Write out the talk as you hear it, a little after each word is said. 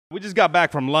We just got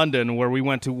back from London, where we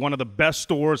went to one of the best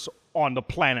stores on the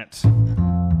planet.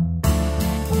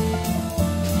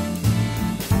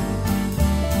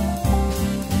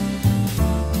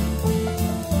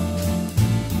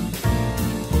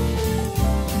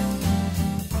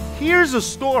 Here's a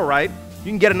store, right?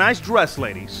 You can get a nice dress,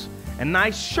 ladies, and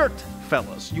nice shirt,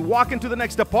 fellas. You walk into the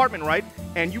next department, right?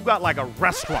 And you got like a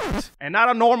restaurant, and not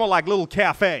a normal like little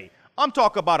cafe. I'm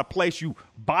talking about a place you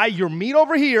buy your meat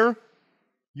over here,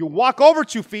 you walk over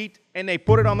 2 feet, and they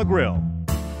put it on the grill.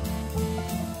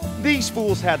 These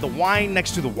fools had the wine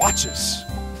next to the watches.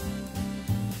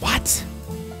 What?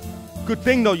 Good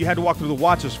thing, though, you had to walk through the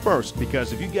watches first,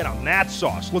 because if you get on that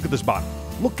sauce, look at this bottle.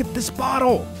 Look at this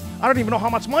bottle. I don't even know how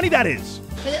much money that is.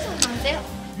 But this one's on sale.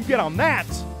 You get on that,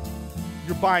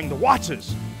 you're buying the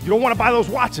watches. You don't want to buy those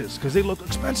watches, because they look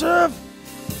expensive.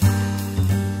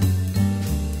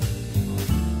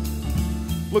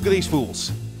 Look at these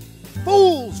fools.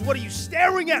 Fools, what are you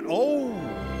staring at? Oh,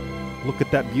 look at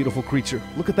that beautiful creature.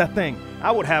 Look at that thing.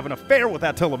 I would have an affair with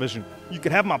that television. You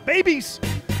could have my babies.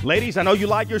 Ladies, I know you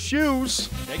like your shoes.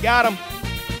 They got them.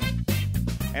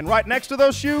 And right next to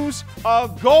those shoes, a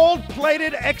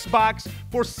gold-plated Xbox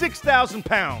for 6,000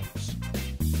 pounds.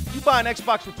 You buy an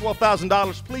Xbox for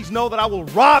 $12,000, please know that I will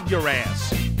rob your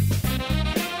ass.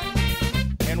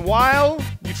 And while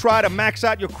you try to max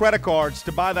out your credit cards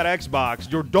to buy that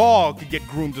Xbox, your dog could get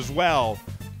groomed as well.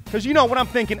 Because you know, when I'm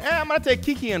thinking, I'm going to take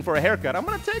Kiki in for a haircut, I'm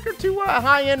going to take her to a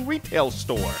high-end retail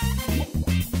store.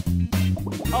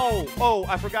 Oh,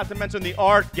 I forgot to mention the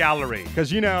art gallery.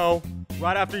 Because, you know,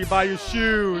 right after you buy your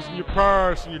shoes and your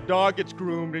purse and your dog gets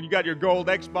groomed and you got your gold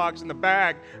Xbox in the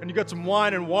bag and you got some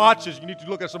wine and watches, you need to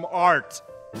look at some art.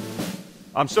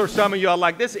 I'm sure some of y'all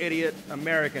like, this idiot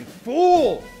American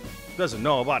fool doesn't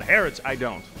know about Harrods. I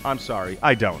don't. I'm sorry,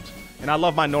 I don't. And I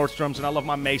love my Nordstroms and I love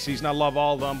my Macy's and I love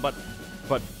all of them, but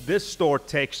this store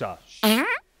takes a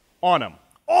on them.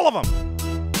 All of them.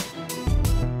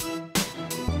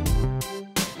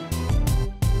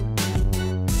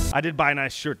 I did buy a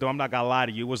nice shirt, though. I'm not going to lie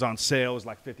to you. It was on sale. It was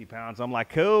like 50 pounds. I'm like,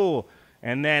 cool.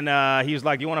 And then he was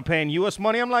like, you want to pay in U.S.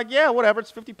 money? I'm like, yeah, whatever.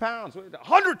 It's 50 pounds.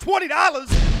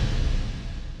 $120?